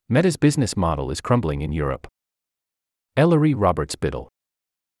Meta's business model is crumbling in Europe. Ellery Roberts-Biddle.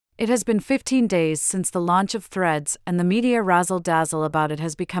 It has been 15 days since the launch of Threads, and the media razzle-dazzle about it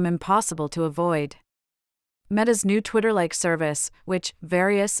has become impossible to avoid. Meta's new Twitter-like service, which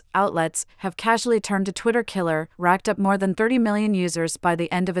various outlets have casually termed a Twitter killer, racked up more than 30 million users by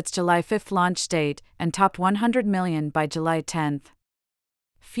the end of its July 5 launch date and topped 100 million by July 10.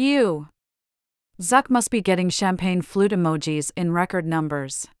 Phew! Zuck must be getting champagne flute emojis in record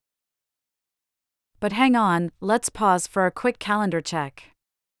numbers. But hang on, let's pause for a quick calendar check.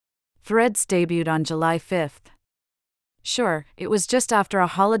 Threads debuted on July 5. Sure, it was just after a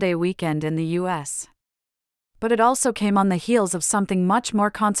holiday weekend in the US. But it also came on the heels of something much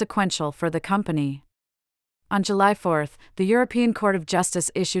more consequential for the company. On July 4, the European Court of Justice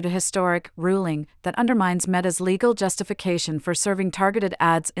issued a historic ruling that undermines Meta's legal justification for serving targeted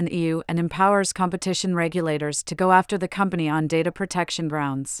ads in the EU and empowers competition regulators to go after the company on data protection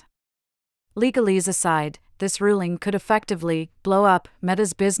grounds. Legalese aside, this ruling could effectively blow up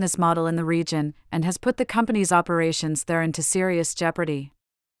Meta's business model in the region and has put the company's operations there into serious jeopardy.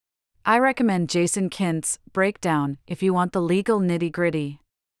 I recommend Jason Kint's breakdown if you want the legal nitty-gritty.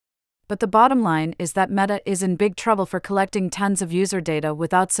 But the bottom line is that Meta is in big trouble for collecting tons of user data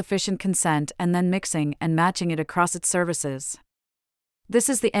without sufficient consent and then mixing and matching it across its services. This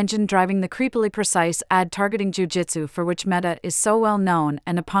is the engine driving the creepily precise ad targeting jujitsu for which Meta is so well known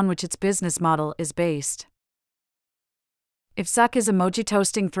and upon which its business model is based. If Zuck is emoji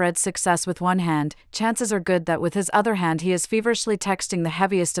toasting Threads' success with one hand, chances are good that with his other hand he is feverishly texting the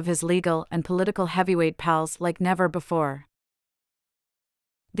heaviest of his legal and political heavyweight pals like never before.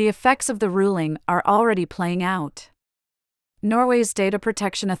 The effects of the ruling are already playing out. Norway's Data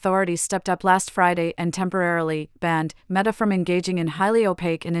Protection Authority stepped up last Friday and temporarily banned Meta from engaging in highly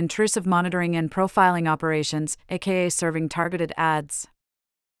opaque and intrusive monitoring and profiling operations, aka serving targeted ads.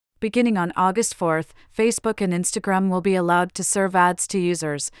 Beginning on August 4, Facebook and Instagram will be allowed to serve ads to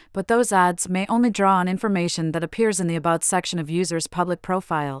users, but those ads may only draw on information that appears in the About section of users' public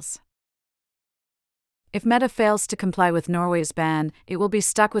profiles. If Meta fails to comply with Norway's ban, it will be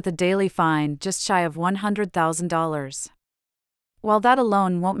stuck with a daily fine just shy of $100,000. While that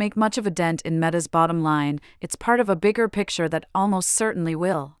alone won't make much of a dent in Meta's bottom line, it's part of a bigger picture that almost certainly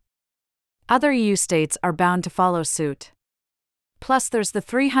will. Other EU states are bound to follow suit. Plus there's the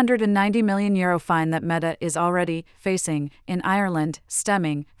 €390 million fine that Meta is already facing in Ireland,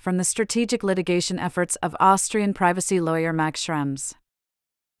 stemming from the strategic litigation efforts of Austrian privacy lawyer Max Schrems.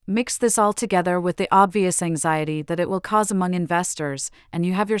 Mix this all together with the obvious anxiety that it will cause among investors, and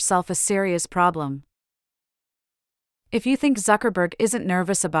you have yourself a serious problem. If you think Zuckerberg isn't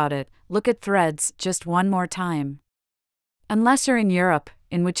nervous about it, look at Threads just one more time. Unless you're in Europe,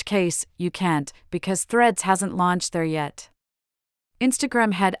 in which case, you can't, because Threads hasn't launched there yet.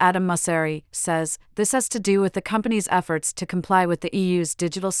 Instagram head Adam Mosseri says this has to do with the company's efforts to comply with the EU's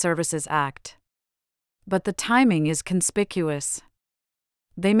Digital Services Act. But the timing is conspicuous.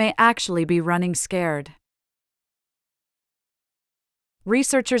 They may actually be running scared.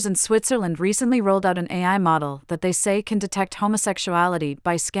 Researchers in Switzerland recently rolled out an AI model that they say can detect homosexuality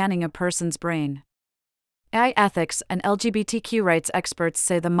by scanning a person's brain. AI ethics and LGBTQ rights experts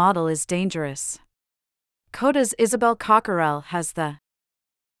say the model is dangerous. Coda's Isabel Cockerell has the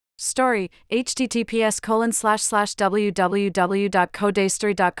story,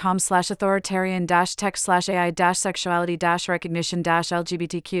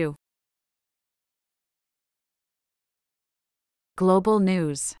 https://www.codastory.com/authoritarian-tech/ai-sexuality-recognition-LGBTQ. Global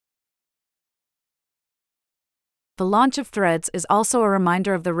news. The launch of Threads is also a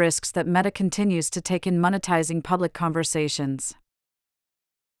reminder of the risks that Meta continues to take in monetizing public conversations.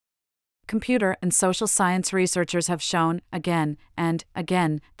 Computer and social science researchers have shown, again and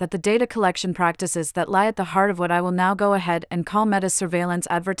again, that the data collection practices that lie at the heart of what I will now go ahead and call Meta's surveillance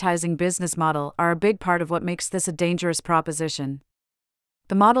advertising business model are a big part of what makes this a dangerous proposition.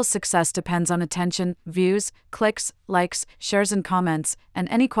 The model's success depends on attention, views, clicks, likes, shares and comments, and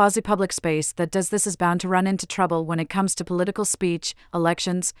any quasi-public space that does this is bound to run into trouble when it comes to political speech,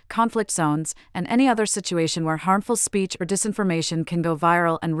 elections, conflict zones, and any other situation where harmful speech or disinformation can go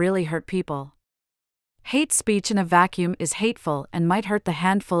viral and really hurt people. Hate speech in a vacuum is hateful and might hurt the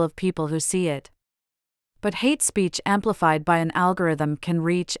handful of people who see it. But hate speech amplified by an algorithm can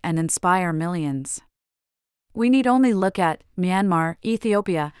reach and inspire millions. We need only look at Myanmar,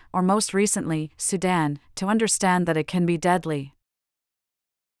 Ethiopia, or most recently, Sudan, to understand that it can be deadly.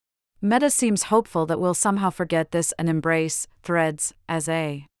 Meta seems hopeful that we'll somehow forget this and embrace Threads as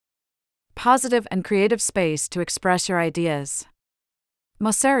a positive and creative space to express your ideas.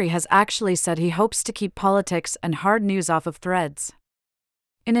 Mosseri has actually said he hopes to keep politics and hard news off of Threads.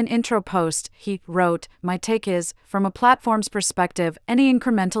 In an intro post, he wrote, "My take is, from a platform's perspective, any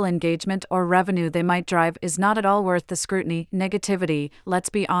incremental engagement or revenue they might drive is not at all worth the scrutiny, negativity, let's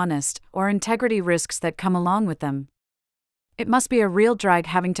be honest, or integrity risks that come along with them. It must be a real drag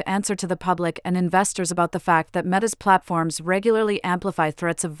having to answer to the public and investors about the fact that Meta's platforms regularly amplify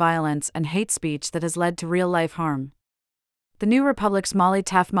threats of violence and hate speech that has led to real-life harm." The New Republic's Molly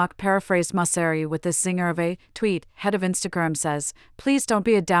Tafmok paraphrased Mosseri with this zinger of a tweet. Head of Instagram says, "Please don't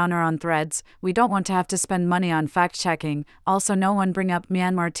be a downer on Threads, we don't want to have to spend money on fact-checking, also no one bring up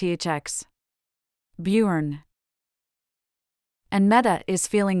Myanmar THX. Bjorn." And Meta is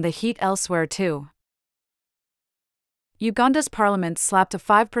feeling the heat elsewhere too. Uganda's parliament slapped a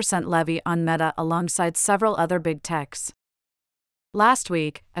 5% levy on Meta alongside several other big techs. Last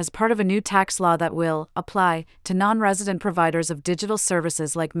week, as part of a new tax law that will apply to non-resident providers of digital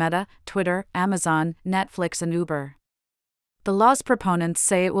services like Meta, Twitter, Amazon, Netflix, and Uber. The law's proponents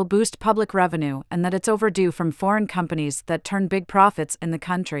say it will boost public revenue and that it's overdue from foreign companies that turn big profits in the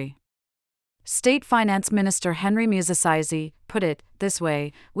country. State Finance Minister Henry Musasizi put it this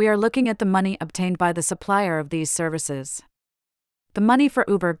way: "We are looking at the money obtained by the supplier of these services. The money for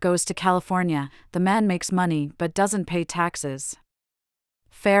Uber goes to California, the man makes money but doesn't pay taxes.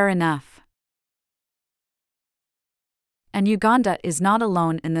 Fair enough." And Uganda is not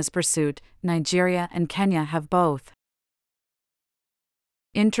alone in this pursuit. Nigeria and Kenya have both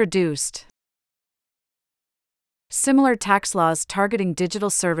introduced similar tax laws targeting digital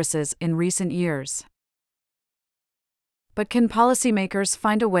services in recent years. But can policymakers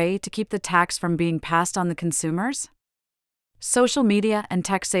find a way to keep the tax from being passed on the consumers? Social media and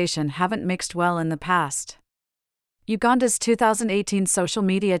taxation haven't mixed well in the past. Uganda's 2018 social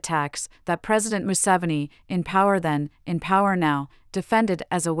media tax, that President Museveni, in power then, in power now, defended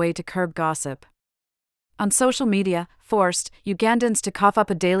as a way to curb gossip on social media, forced Ugandans to cough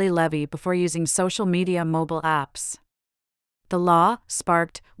up a daily levy before using social media mobile apps. The law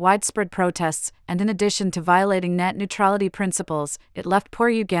sparked widespread protests, and in addition to violating net neutrality principles, it left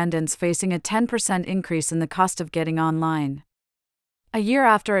poor Ugandans facing a 10% increase in the cost of getting online. A year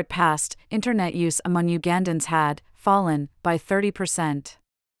after it passed, internet use among Ugandans had fallen by 30%.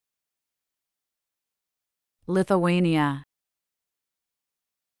 Lithuania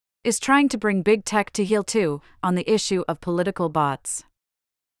is trying to bring big tech to heel too, on the issue of political bots.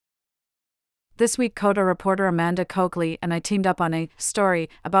 This week, Coda reporter Amanda Coakley and I teamed up on a story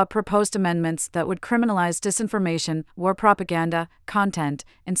about proposed amendments that would criminalize disinformation, war propaganda, content,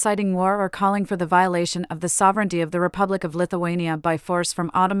 inciting war, or calling for the violation of the sovereignty of the Republic of Lithuania by force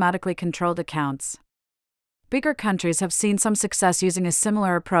from automatically controlled accounts. Bigger countries have seen some success using a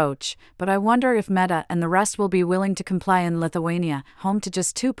similar approach, but I wonder if Meta and the rest will be willing to comply in Lithuania, home to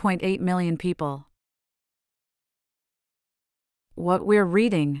just 2.8 million people. What we're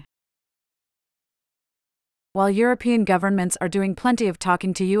reading. While European governments are doing plenty of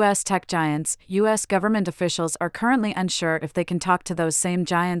talking to U.S. tech giants, U.S. government officials are currently unsure if they can talk to those same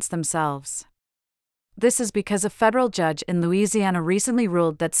giants themselves. This is because a federal judge in Louisiana recently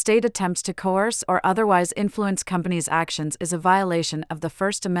ruled that state attempts to coerce or otherwise influence companies' actions is a violation of the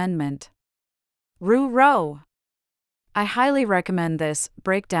First Amendment. Roo-row! I highly recommend this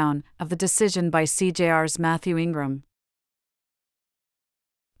breakdown of the decision by CJR's Matthew Ingram.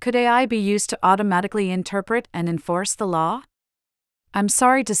 Could AI be used to automatically interpret and enforce the law? I'm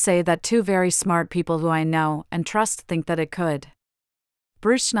sorry to say that two very smart people who I know and trust think that it could.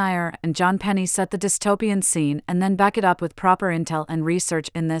 Bruce Schneier and John Penny set the dystopian scene and then back it up with proper intel and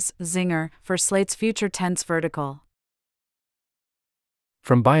research in this zinger for Slate's Future Tense vertical.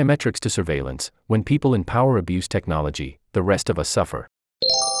 From biometrics to surveillance, when people in power abuse technology, the rest of us suffer.